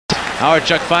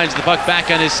Howardchuk finds the puck back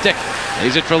on his stick.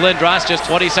 Leaves it for Lindros. Just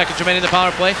 20 seconds remaining in the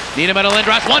power play. Niederman to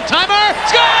Lindros. One-timer.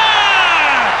 Score!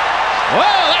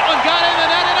 Well, that one got in the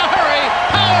net in a hurry.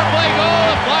 Power play goal.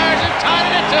 The Flyers have tied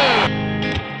it at 2.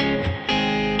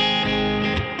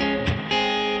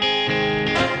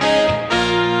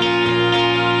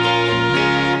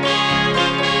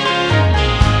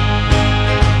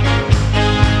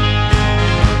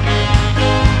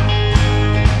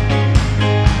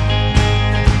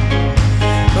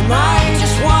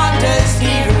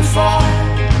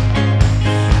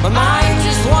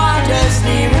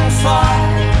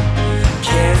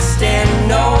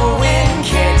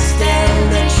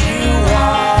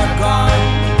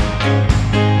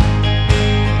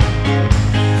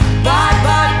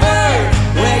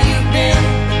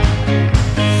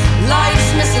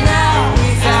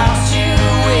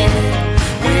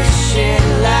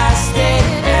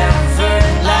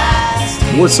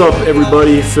 What's up,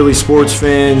 everybody? Philly sports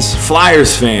fans,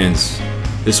 Flyers fans.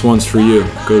 This one's for you.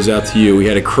 Goes out to you. We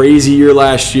had a crazy year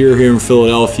last year here in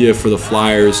Philadelphia for the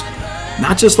Flyers.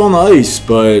 Not just on the ice,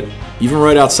 but even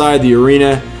right outside the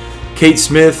arena. Kate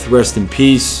Smith, rest in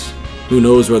peace. Who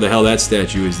knows where the hell that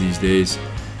statue is these days.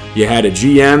 You had a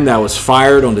GM that was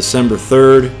fired on December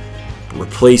 3rd,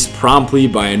 replaced promptly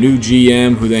by a new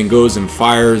GM who then goes and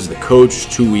fires the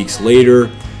coach 2 weeks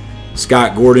later.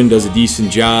 Scott Gordon does a decent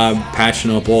job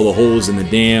patching up all the holes in the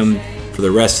dam for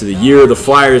the rest of the year. The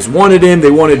Flyers wanted him.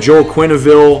 They wanted Joe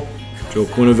Quenneville. Joe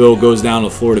Quenneville goes down to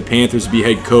the Florida Panthers to be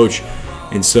head coach.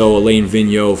 And so Alain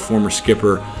Vigneault, former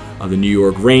skipper of the New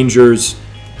York Rangers,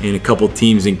 and a couple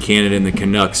teams in Canada, and the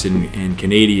Canucks and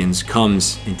Canadians,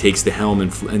 comes and takes the helm in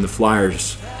the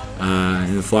Flyers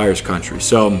country.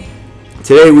 So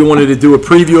today we wanted to do a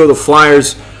preview of the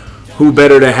Flyers. Who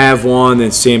better to have on than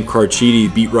Sam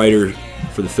Carchidi, beat writer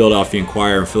for the Philadelphia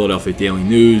Inquirer and Philadelphia Daily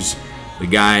News. The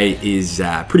guy is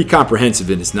pretty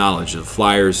comprehensive in his knowledge of the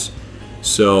Flyers.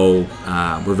 So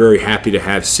we're very happy to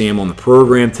have Sam on the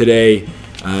program today.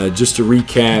 Just to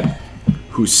recap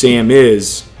who Sam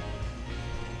is,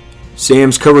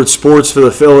 Sam's covered sports for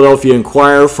the Philadelphia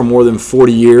Inquirer for more than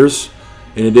 40 years.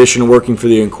 In addition to working for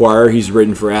the Inquirer, he's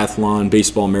written for Athlon,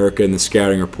 Baseball America, and the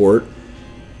Scouting Report.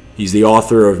 He's the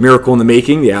author of Miracle in the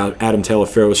Making, the Adam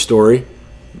Talaferro story.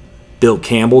 Bill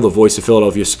Campbell, the voice of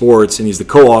Philadelphia sports, and he's the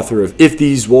co-author of If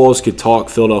These Walls Could Talk,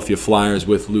 Philadelphia Flyers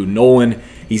with Lou Nolan.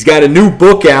 He's got a new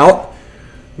book out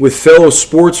with fellow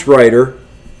sports writer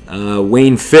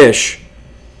Wayne Fish,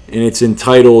 and it's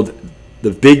entitled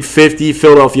The Big 50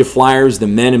 Philadelphia Flyers, The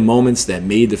Men and Moments That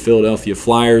Made the Philadelphia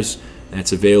Flyers.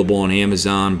 That's available on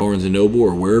Amazon, Barnes & Noble,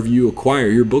 or wherever you acquire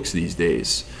your books these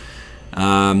days.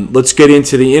 Let's get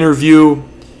into the interview.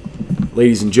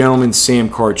 Ladies and gentlemen, Sam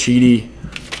Carchidi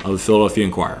of the Philadelphia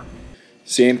Inquirer.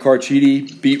 Sam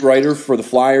Carchidi, beat writer for the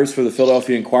Flyers for the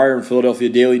Philadelphia Inquirer and Philadelphia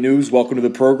Daily News. Welcome to the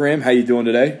program. How you doing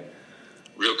today?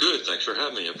 Real good. Thanks for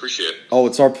having me. I appreciate it. Oh,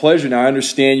 it's our pleasure. Now, I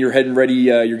understand you're getting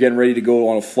ready to go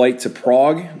on a flight to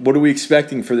Prague. What are we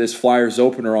expecting for this Flyers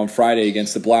opener on Friday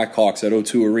against the Blackhawks at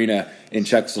O2 Arena in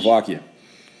Czechoslovakia?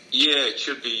 Yeah, it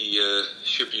should be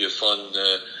a fun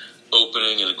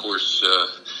opening, and of course,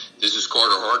 this is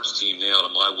Carter Hart's team now,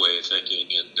 in my way of thinking,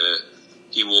 and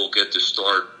he will get the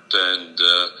start, and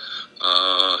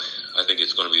I think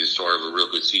it's going to be the start of a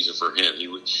real good season for him.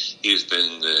 He has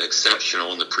been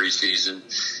exceptional in the preseason,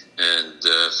 and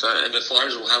the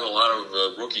Flyers will have a lot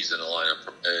of rookies in the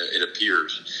lineup, it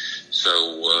appears.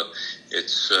 So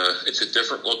it's a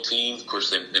different look team. Of course,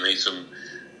 they made some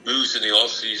moves in the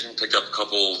offseason, picked up a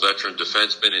couple veteran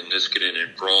defensemen in Niskanen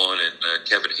and Braun, and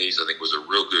Kevin Hayes, I think, was a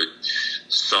real good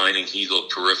signing. He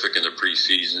looked terrific in the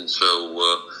preseason. So,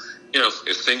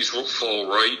 if things will fall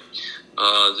right,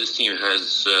 this team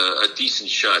has a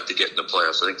decent shot to get in the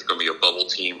playoffs. I think they're going to be a bubble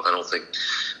team. I don't think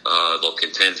they'll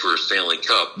contend for a Stanley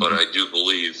Cup, but I do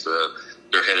believe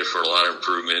they're headed for a lot of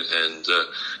improvement, and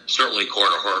certainly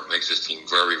Carter Hart makes this team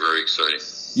very, very exciting.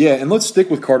 Yeah, and let's stick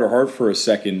with Carter Hart for a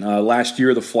second. Last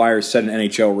year, the Flyers set an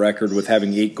NHL record with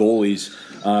having 8 goalies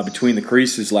between the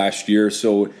creases last year.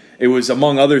 So it was,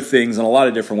 among other things, in a lot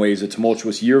of different ways, a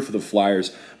tumultuous year for the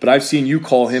Flyers. But I've seen you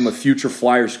call him a future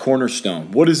Flyers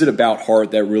cornerstone. What is it about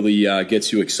Hart that really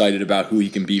gets you excited about who he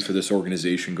can be for this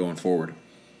organization going forward?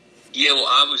 Yeah, well,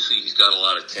 obviously he's got a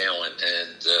lot of talent,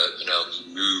 and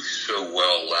he moves so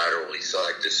well laterally,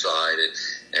 side to side,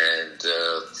 and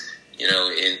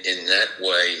in that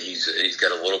way, he's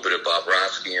got a little bit of Bob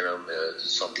Rofsky in him.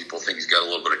 Some people think he's got a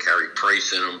little bit of Carey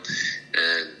Price in him,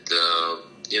 and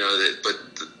but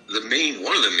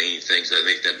one of the main things I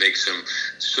think that makes him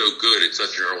so good at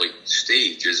such an early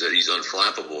stage is that he's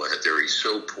unflappable out there. He's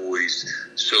so poised,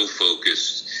 so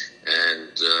focused, and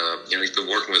he's been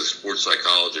working with a sports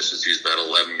psychologist since he was about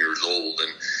 11 years old,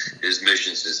 and his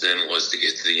mission since then was to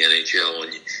get to the NHL,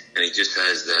 and he just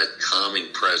has that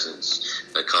calming presence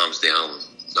that calms down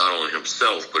not only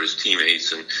himself but his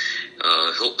teammates, and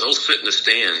he'll sit in the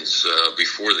stands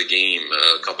before the game,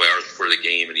 a couple hours before the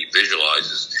game, and he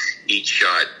visualizes each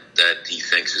shot that he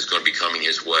thinks is going to be coming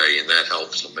his way, and that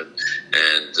helps him.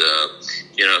 And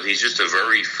he's just a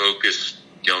very focused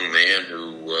young man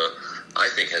who I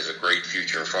think has a great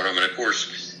future in front of him. And of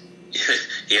course,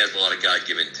 he has a lot of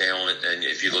God-given talent. And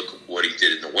if you look at what he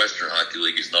did in the Western Hockey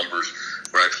League, his numbers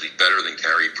were actually better than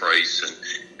Carey Price.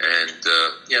 And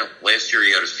last year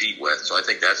he got his feet wet, so I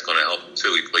think that's going to help him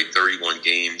too. He played 31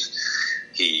 games.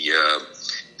 He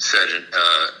set an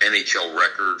NHL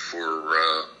record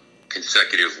for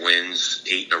consecutive wins,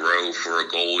 8 in a row for a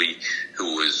goalie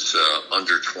who was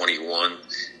under 21.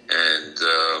 And,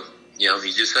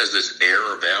 he just has this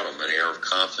air about him, an air of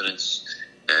confidence,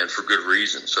 and for good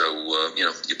reason. So,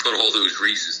 you put all those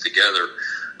reasons together,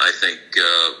 I think,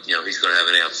 he's going to have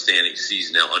an outstanding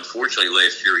season. Now, unfortunately,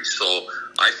 last year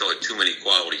I thought, too many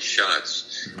quality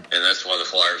shots, and that's why the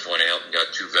Flyers went out and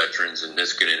got 2 veterans, and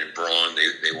Niskanen and Braun.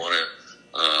 They want to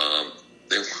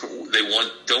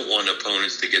don't want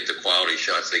opponents to get the quality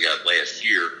shots they got last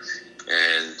year,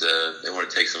 and they want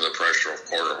to take some of the pressure off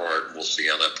Carter Hart. We'll see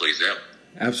how that plays out.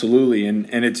 Absolutely, and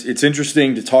it's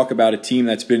interesting to talk about a team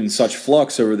that's been in such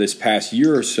flux over this past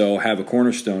year or so, have a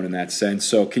cornerstone in that sense.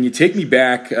 So can you take me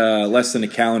back less than a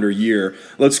calendar year?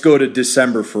 Let's go to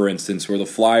December, for instance, where the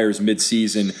Flyers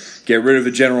midseason get rid of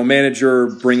the general manager,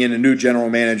 bring in a new general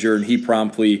manager, and he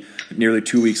promptly, nearly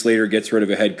 2 weeks later, gets rid of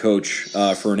a head coach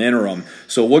for an interim.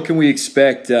 So what can we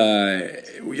expect?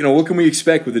 What can we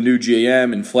expect with a new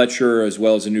GM and Fletcher, as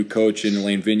well as a new coach in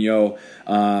Alain Vigneault?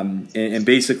 And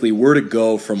basically where to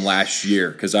go from last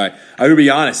year, because I would be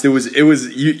honest, it was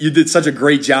you did such a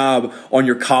great job on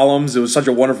your columns. It was such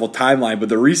a wonderful timeline, but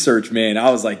the research, man, I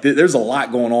was like, there's a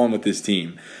lot going on with this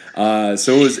team.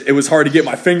 So it was hard to get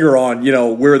my finger on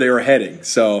where they were heading.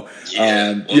 So thanks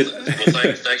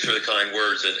for the kind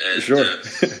words. And sure. A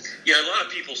lot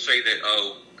of people say that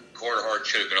Carter Hart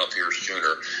should have been up here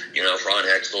sooner. If Ron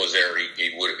Hextall was there,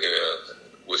 he would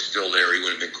was still there, he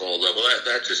would have been called up. Well,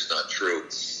 that's just not true.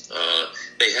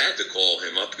 They had to call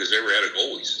him up because they were out of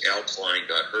goalies. Al Klein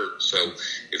got hurt. So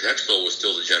if Hextall was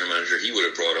still the general manager, he would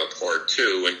have brought up Hart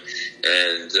too.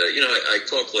 And I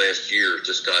talked last year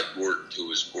to Scott Gordon, who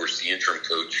was, of course, the interim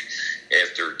coach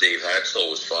after Dave Hextall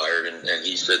was fired, and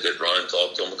he said that Ron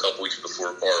talked to him a couple weeks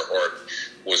before Carter Hart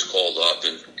was called up,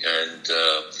 and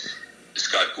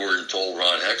Scott Gordon told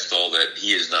Ron Hextall that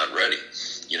he is not ready.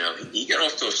 He got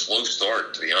off to a slow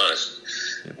start, to be honest,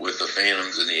 with the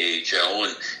Phantoms in the AHL,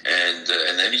 and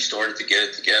then he started to get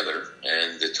it together,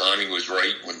 and the timing was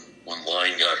right when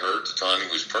Line got hurt. The timing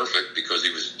was perfect because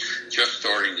he was just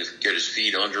starting to get his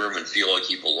feet under him and feel like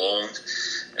he belonged,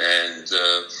 and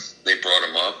they brought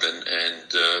him up, and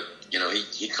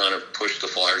he kind of pushed the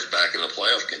Flyers back in the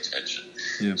playoff contention.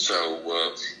 Yeah. So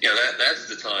that's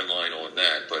the timeline on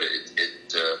that, but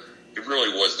it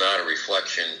really was not a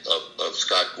reflection of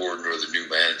Scott Gordon or the new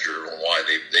manager on why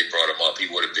they brought him up. He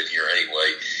would have been here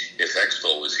anyway if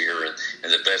Hextall was here,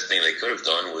 and the best thing they could have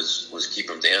done was keep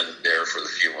him down there for the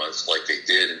few months like they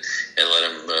did, and let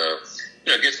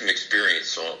him get some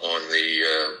experience on the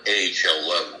AHL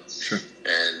level. Sure.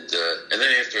 And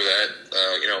then after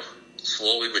that,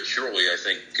 slowly but surely, I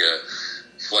think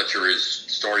Fletcher is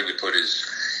starting to put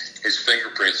his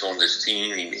fingerprints on this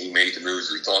team. He made the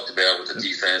moves we talked about with the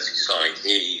defense. He signed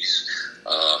Hayes.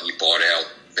 He bought out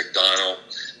McDonald,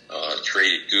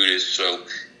 traded Gudas. So,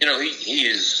 he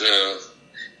is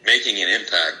making an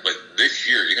impact. But this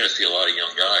year, you're going to see a lot of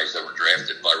young guys that were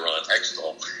drafted by Ron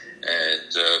Hextall.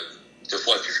 And to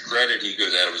Fletcher's credit, he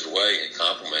goes out of his way and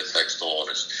compliments Hextall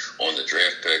on the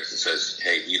draft picks and says,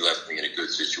 hey, he left me in a good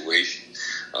situation.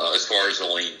 As far as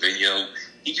Alain Vigneault,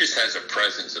 he just has a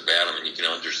presence about him, and you can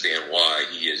understand why.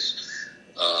 He has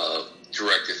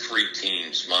directed 3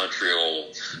 teams,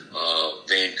 Montreal,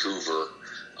 Vancouver,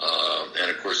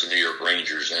 and, of course, the New York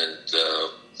Rangers. And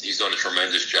he's done a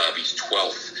tremendous job. He's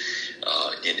 12th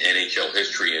in NHL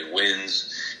history in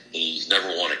wins. He's never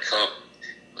won a cup.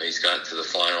 He's gotten to the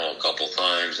final a couple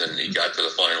times, and he got to the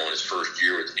final in his first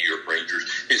year with the New York Rangers.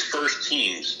 His first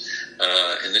teams,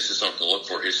 and this is something to look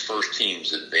for, his first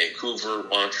teams in Vancouver,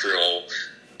 Montreal,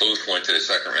 both went to the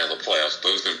second round of the playoffs.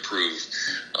 Both improved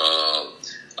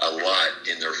a lot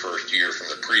in their first year from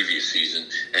the previous season.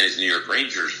 And his New York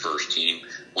Rangers first team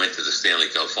went to the Stanley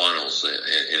Cup Finals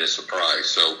in a surprise.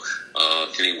 So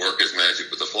can he work his magic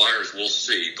with the Flyers? We'll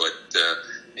see. But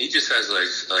he just has,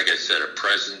 like I said, a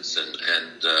presence,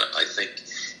 and I think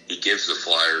he gives the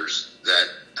Flyers that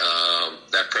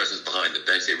presence behind the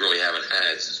bench they really haven't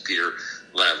had since Peter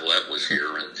Laviolette was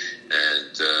here, and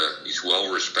he's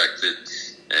well respected,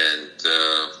 and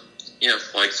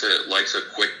likes a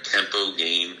quick tempo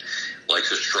game,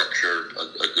 likes a structure,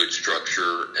 a good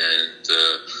structure, and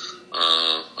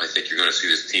I think you're going to see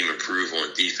this team improve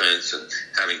on defense, and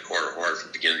having Carter Hart from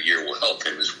the beginning of the year will help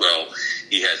him as well.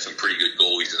 He had some pretty good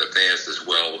goalies in the past as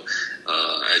well,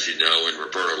 as you know, and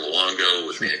Roberto Luongo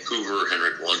with Vancouver,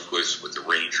 Henrik Lundqvist with the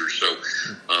Rangers. So,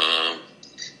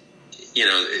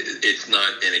 it's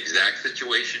not an exact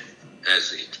situation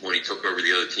as when he took over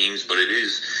the other teams, but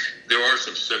there are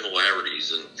some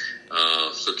similarities, and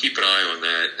so keep an eye on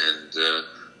that. And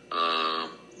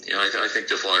I think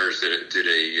the Flyers did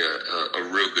a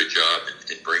real good job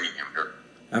in bringing him here.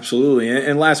 Absolutely.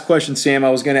 And last question, Sam, I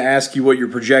was going to ask you what your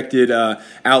projected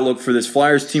outlook for this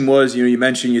Flyers team was. You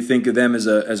mentioned you think of them as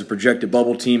a projected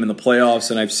bubble team in the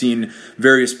playoffs, and I've seen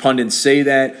various pundits say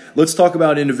that. Let's talk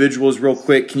about individuals real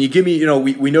quick. Can you give me,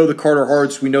 we know the Carter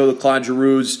Harts, we know the Claude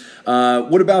Giroux.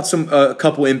 What about a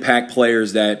couple impact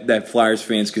players that Flyers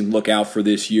fans can look out for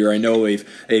this year? I know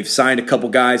they've signed a couple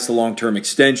guys to long-term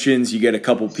extensions. You get a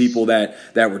couple people that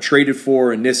were traded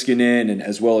for, and Niskanen, and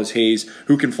as well as Hayes.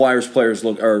 Who can Flyers fans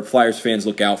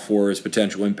look out for as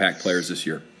potential impact players this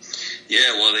year?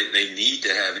 Yeah, well, they need to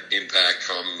have impact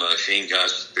from Shane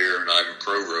Gostisbehere and Ivan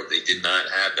Provorov. They did not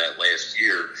have that last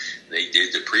year. They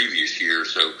did the previous year.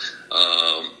 So,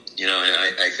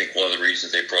 I think one of the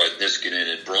reasons they brought Niskanen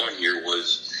and Braun here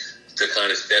was to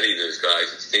kind of steady those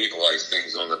guys and stabilize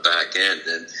things on the back end.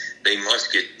 And they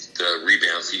must get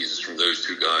rebound seasons from those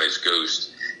two guys, Ghost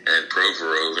and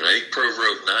Provorov. And I think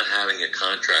Provorov not having a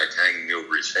contract hanging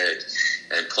over his head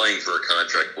and playing for a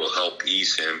contract will help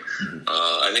ease him.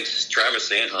 I think Travis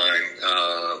Sanheim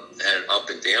had an up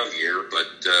and down year, but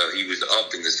he was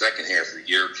up in the second half of the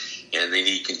year, and they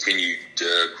need continued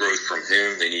growth from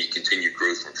him. They need continued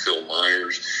growth from Phil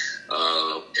Myers.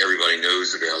 Everybody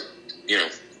knows about,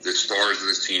 the stars of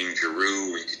this team,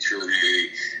 Giroux and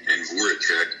Couturier and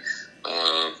Voracek.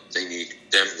 They need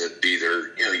them to be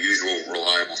their usual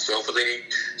reliable self, but they need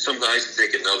some guys to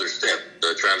take another step.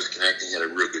 Travis Konecny had a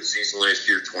real good season last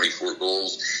year, 24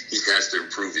 goals. He has to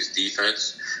improve his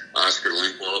defense. Oscar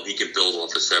Lindblom, he can build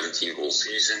off a 17-goal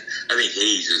season. I think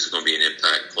Hayes is going to be an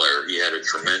impact player. He had a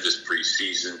tremendous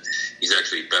preseason. He's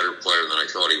actually a better player than I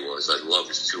thought he was. I love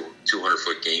his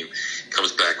 200-foot game.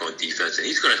 Comes back on defense, and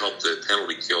he's going to help the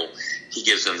penalty kill. He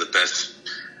gives them the best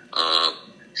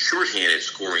shorthanded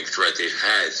scoring threat they've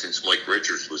had since Mike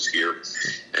Richards was here.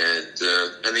 And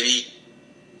they need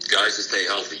guys to stay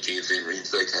healthy. James Van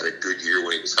Riemsdyk had a good year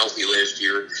when he was healthy last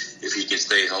year. If he can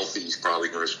stay healthy, he's probably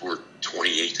going to score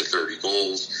 28 to 30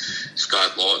 goals.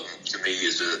 Scott Lawton, to me,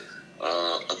 is a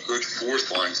good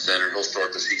fourth-line center. He'll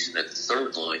start the season at the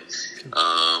third line.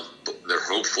 But they're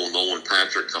hopeful Nolan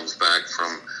Patrick comes back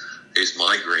from his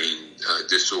migraine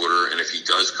disorder, and if he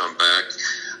does come back,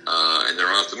 and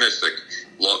they're optimistic,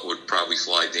 Lawton would probably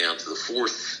slide down to the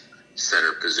fourth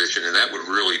center position, and that would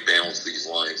really balance these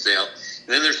lines out. And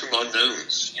then there's some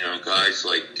unknowns, guys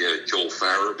like Joel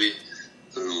Farabee,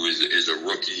 who is a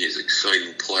rookie, is an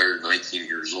exciting player, 19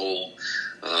 years old.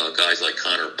 Guys like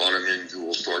Connor Bunnaman, who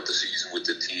will start the season with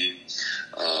the team.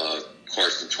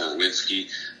 Carson Torwinski.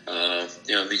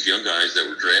 These young guys that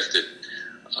were drafted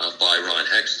by Ron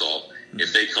Hextall,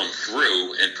 if they come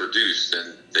through and produce,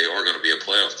 then they are going to be a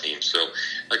playoff team. So,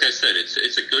 like I said,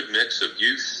 it's a good mix of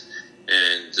youth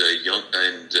and young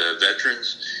and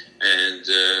veterans, and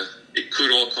it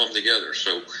could all come together.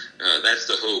 So that's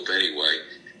the hope anyway.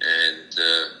 And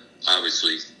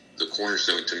obviously, the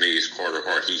cornerstone to me is Carter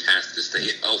Hart. He has to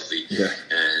stay healthy. Yeah.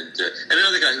 And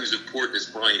another guy who's important is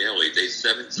Brian Elliott. They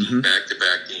 17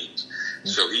 back-to-back games.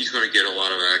 So he's going to get a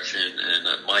lot of action, and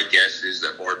my guess is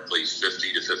that Hart plays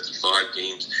 50 to 55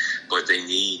 games, but they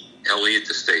need Elliott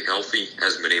to stay healthy.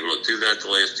 Hasn't been able to do that the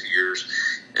last 2 years,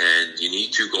 and you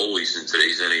need two goalies in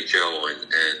today's NHL, and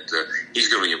he's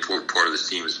going to be an important part of this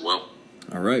team as well.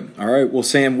 All right. Well,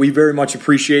 Sam, we very much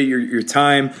appreciate your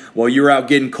time. While you're out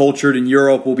getting cultured in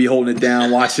Europe, we'll be holding it down,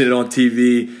 watching it on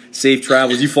TV. Safe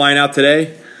travels. You flying out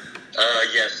today?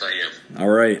 Yes, I am. All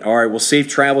right. Well, safe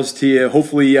travels to you.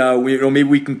 Hopefully, maybe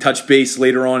we can touch base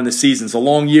later on in the season. It's a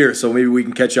long year, so maybe we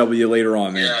can catch up with you later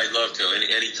on, man. Yeah, I'd love to.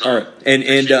 Anytime. All right. And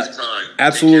time.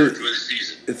 absolutely. Take care. Enjoy the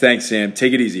season. Thanks, Sam.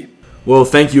 Take it easy. Well,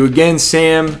 thank you again,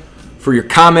 Sam, for your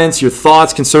comments, your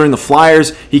thoughts concerning the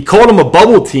Flyers. He called them a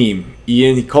bubble team,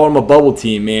 Ian. He called them a bubble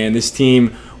team, man. This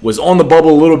team was on the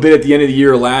bubble a little bit at the end of the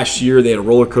year last year. They had a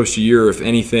roller coaster year, if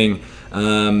anything.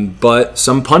 But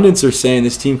some pundits are saying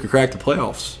this team could crack the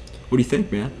playoffs. What do you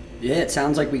think, man? Yeah, it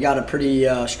sounds like we got a pretty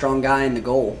strong guy in the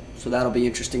goal. So that'll be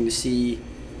interesting to see,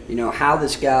 how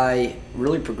this guy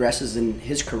really progresses in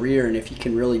his career and if he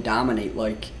can really dominate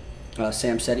like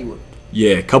Sam said he would.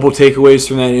 Yeah, a couple takeaways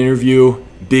from that interview.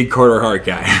 Big Carter Hart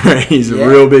guy, right? He's a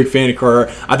real big fan of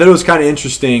Carter Hart. I thought it was kind of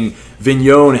interesting.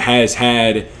 Vigneault has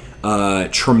had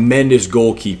tremendous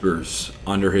goalkeepers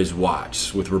under his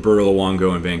watch with Roberto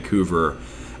Luongo in Vancouver,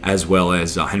 as well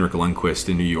as Henrik Lundqvist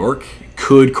in New York.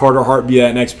 Could Carter Hart be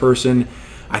that next person?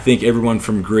 I think everyone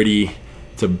from Gritty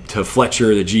to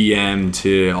Fletcher, the GM,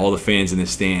 to all the fans in the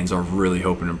stands are really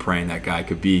hoping and praying that guy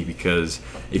could be, because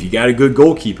if you got a good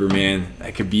goalkeeper, man,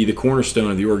 that could be the cornerstone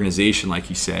of the organization, like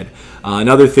you said.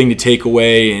 Another thing to take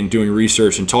away in doing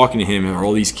research and talking to him are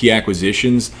all these key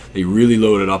acquisitions. They really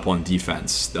loaded up on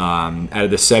defense. Out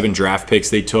of the 7 draft picks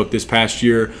they took this past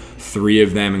year, 3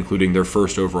 of them, including their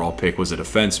first overall pick, was a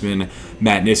defenseman.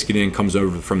 Matt Niskanen comes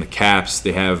over from the Caps.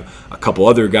 They have a couple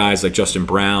other guys like Justin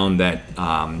Brown that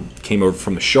came over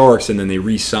from the Sharks, and then they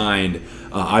re-signed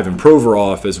Ivan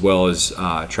Provorov as well as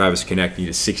Travis Konecny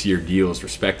to 6-year deals,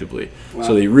 respectively. Wow.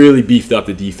 So they really beefed up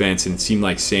the defense, and it seemed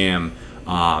like Sam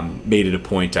made it a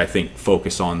point to, I think,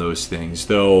 focus on those things.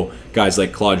 Though guys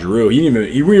like Claude Giroux, he didn't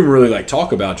even really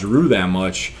talk about Giroux that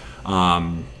much.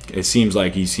 It seems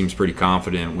like he seems pretty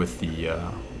confident with the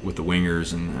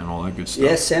wingers and all that good stuff.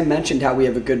 Yeah, Sam mentioned how we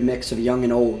have a good mix of young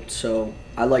and old, so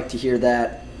I like to hear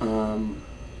that.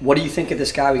 What do you think of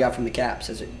this guy we got from the Caps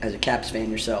as a Caps fan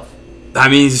yourself? I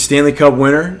mean, he's a Stanley Cup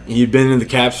winner. He'd been in the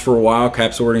Caps for a while.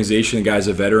 Caps organization, the guy's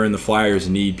a veteran. The Flyers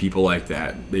need people like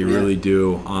that. They really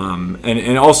do.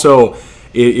 And also,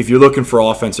 if you're looking for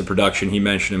offensive production, he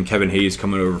mentioned him. Kevin Hayes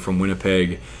coming over from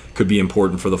Winnipeg could be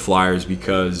important for the Flyers,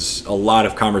 because a lot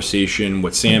of conversation,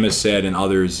 what Sam has said and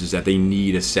others, is that they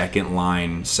need a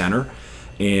second-line center.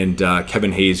 And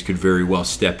Kevin Hayes could very well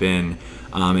step in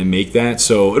and make that.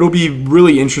 So it'll be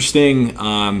really interesting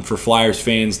for Flyers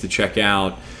fans to check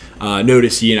out.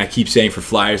 Notice, Ian, I keep saying for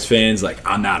Flyers fans, like,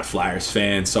 I'm not a Flyers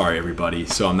fan. Sorry, everybody.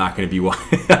 So I'm not going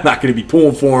to be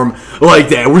pulling for them like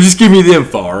that. We're just giving you the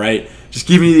info, all right? Just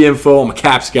giving you the info. I'm a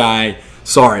Caps guy.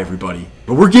 Sorry, everybody.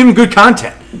 But we're giving good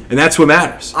content, and that's what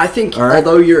matters. I think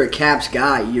although you're a Caps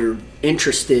guy, you're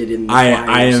interested in the Flyers.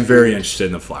 I am very interested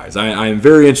in the Flyers. I am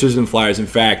very interested in the Flyers. In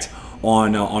fact,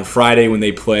 on Friday when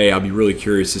they play, I'll be really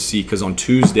curious to see, because on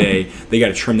Tuesday they got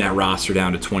to trim that roster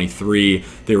down to 23.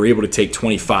 They were able to take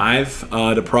 25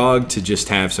 to Prague to just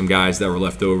have some guys that were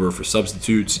left over for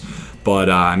substitutes. But,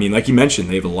 I mean, like you mentioned,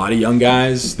 they have a lot of young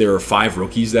guys. There are 5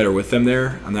 rookies that are with them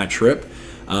there on that trip.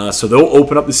 So they'll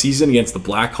open up the season against the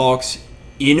Blackhawks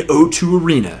in O2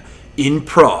 Arena in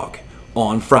Prague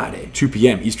on Friday, 2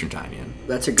 p.m. Eastern Time, Ian.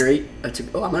 I'm going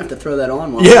to have to throw that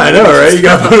on. I know, right? You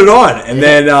got to put it on. And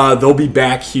then they'll be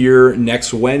back here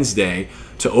next Wednesday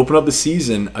to open up the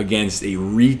season against a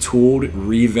retooled,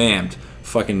 revamped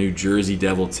fucking New Jersey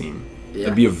Devil team. Yeah.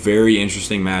 It'd be a very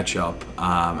interesting matchup,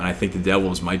 and I think the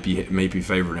Devils might be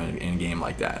favored in a game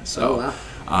like that. So,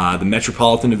 the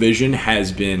Metropolitan Division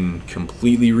has been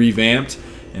completely revamped,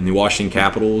 and the Washington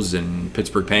Capitals and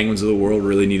Pittsburgh Penguins of the world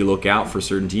really need to look out for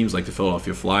certain teams like the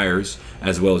Philadelphia Flyers,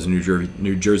 as well as the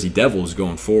New Jersey Devils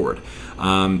going forward.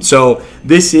 So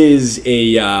this is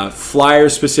a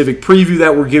Flyers-specific preview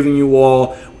that we're giving you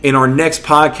all. In our next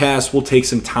podcast, we'll take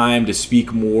some time to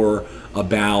speak more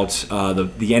about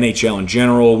the NHL in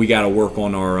general. We got to work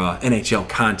on our NHL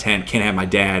content. Can't have my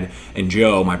dad and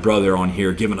Joe, my brother, on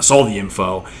here giving us all the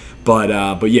info.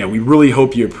 But yeah, we really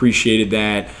hope you appreciated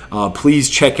that. Please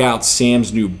check out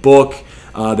Sam's new book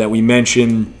that we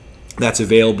mentioned. That's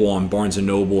available on Barnes &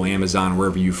 Noble, Amazon,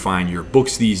 wherever you find your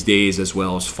books these days, as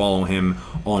well as follow him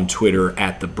on Twitter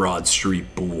at the Broad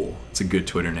Street Bull. It's a good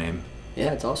Twitter name.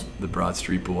 Yeah, it's awesome. The Broad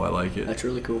Street Bull. I like it. That's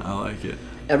really cool. I like it.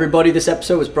 Everybody, this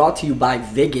episode was brought to you by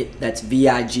Vigit. That's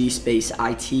VIG space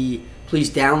IT. Please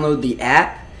download the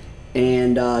app,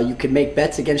 and you can make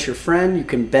bets against your friend. You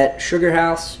can bet Sugar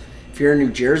House. If you're in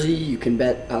New Jersey, you can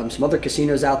bet some other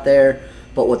casinos out there.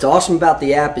 But what's awesome about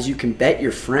the app is you can bet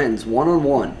your friends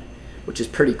one-on-one, which is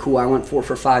pretty cool. I went 4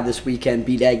 for 5 this weekend,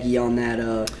 beat Eggy on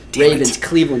that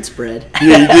Ravens-Cleveland spread.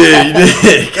 Yeah, you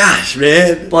did. Gosh,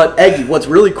 man. But, Eggy, what's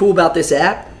really cool about this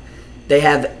app, they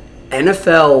have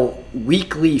NFL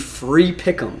weekly free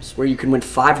pick'ems where you can win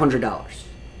 $500.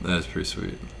 That is pretty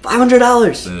sweet.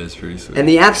 $500. That is pretty sweet. And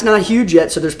the app's not huge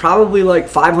yet, so there's probably like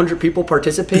 500 people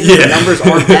participating. Yeah. The numbers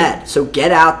aren't bad. So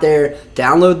get out there,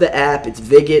 download the app. It's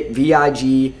Vigit,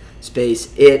 VIG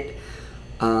space IT.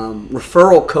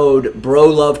 Referral code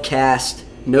BROLOVECAST,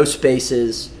 no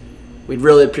spaces. We'd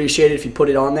really appreciate it if you put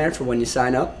it on there for when you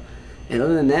sign up. And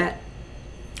other than that,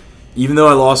 even though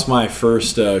I lost my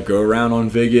first go around on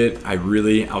Viget, I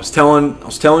was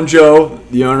telling Joe,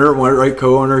 the owner, one of the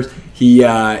co-owners,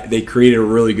 they created a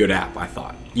really good app. I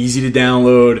thought easy to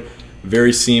download,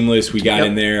 very seamless. We got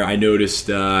in there. I noticed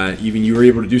even you were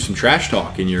able to do some trash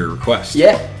talk in your request.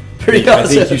 Yeah, pretty awesome. I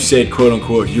think you said, quote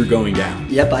unquote, you're going down.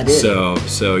 Yep, I did.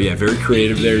 So yeah, very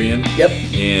creative there, Ian. Yep.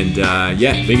 And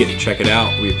Viget, check it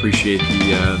out. We appreciate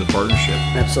the partnership.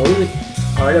 Absolutely.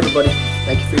 All right, everybody.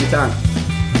 Thank you for your time.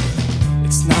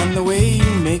 It's not the way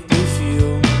you make me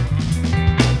feel.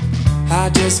 I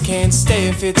just can't stay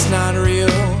if it's not real.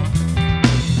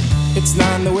 It's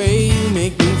not the way you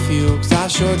make me feel, 'cause I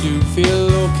sure do feel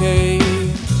okay.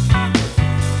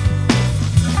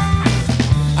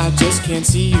 I just can't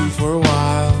see you for a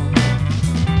while,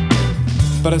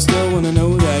 but I still wanna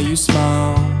know that you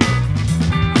smile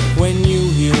when you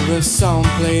hear a song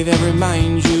play that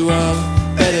reminds you of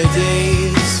better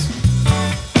days.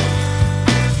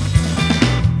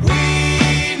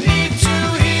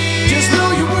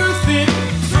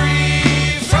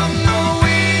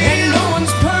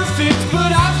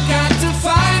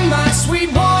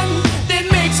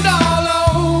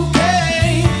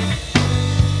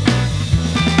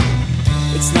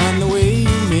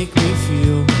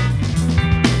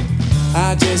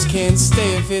 I just can't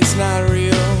stay if it's not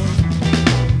real.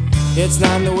 It's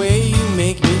not the way you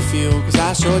make me feel, 'cause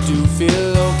I sure do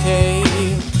feel okay.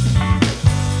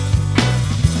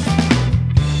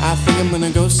 I think I'm gonna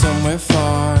go somewhere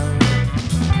far,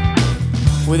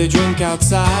 with a drink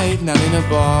outside, not in a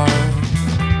bar.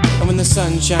 And when the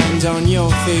sun shines on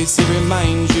your face, it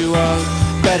reminds you of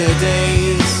better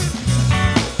days.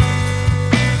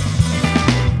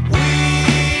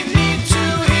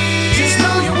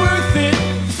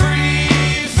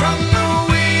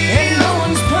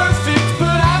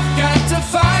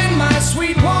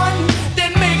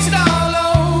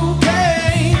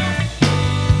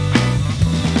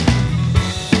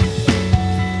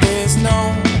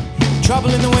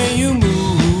 Trouble in the way you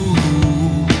move.